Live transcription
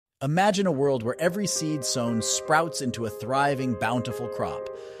Imagine a world where every seed sown sprouts into a thriving, bountiful crop.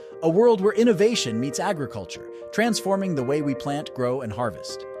 A world where innovation meets agriculture, transforming the way we plant, grow, and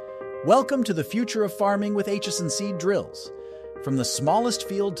harvest. Welcome to the future of farming with Aitchison seed drills. From the smallest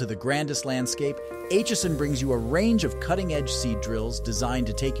field to the grandest landscape, Aitchison brings you a range of cutting-edge seed drills designed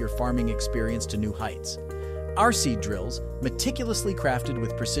to take your farming experience to new heights. Our seed drills, meticulously crafted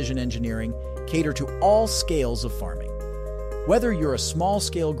with precision engineering, cater to all scales of farming. Whether you're a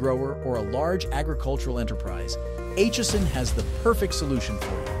small-scale grower or a large agricultural enterprise, Aitchison has the perfect solution for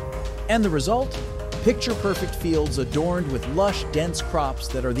you. And the result? Picture-perfect fields adorned with lush, dense crops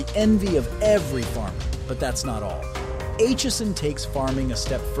that are the envy of every farmer. But that's not all. Aitchison takes farming a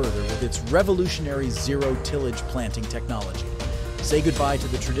step further with its revolutionary zero-tillage planting technology. Say goodbye to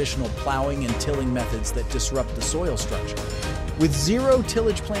the traditional plowing and tilling methods that disrupt the soil structure. With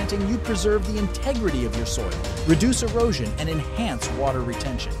zero-tillage planting, you preserve the integrity of your soil, reduce erosion, and enhance water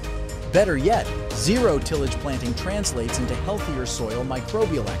retention. Better yet, zero-tillage planting translates into healthier soil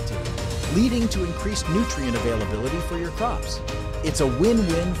microbial activity, leading to increased nutrient availability for your crops. It's a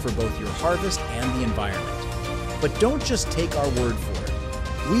win-win for both your harvest and the environment. But don't just take our word for it.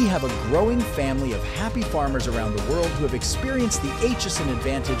 We have a growing family of happy farmers around the world who have experienced the Aitchison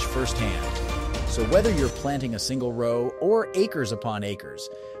advantage firsthand. So whether you're planting a single row or acres upon acres,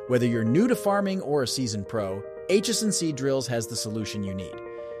 whether you're new to farming or a seasoned pro, Aitchison Seed Drills has the solution you need.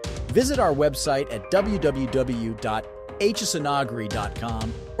 Visit our website at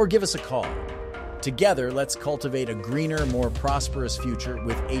www.aitchisonagri.com or give us a call. Together, let's cultivate a greener, more prosperous future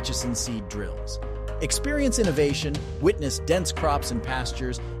with Aitchison Seed Drills. Experience innovation, witness dense crops and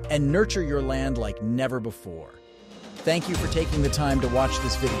pastures, and nurture your land like never before. Thank you for taking the time to watch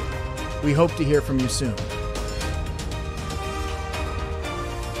this video. We hope to hear from you soon.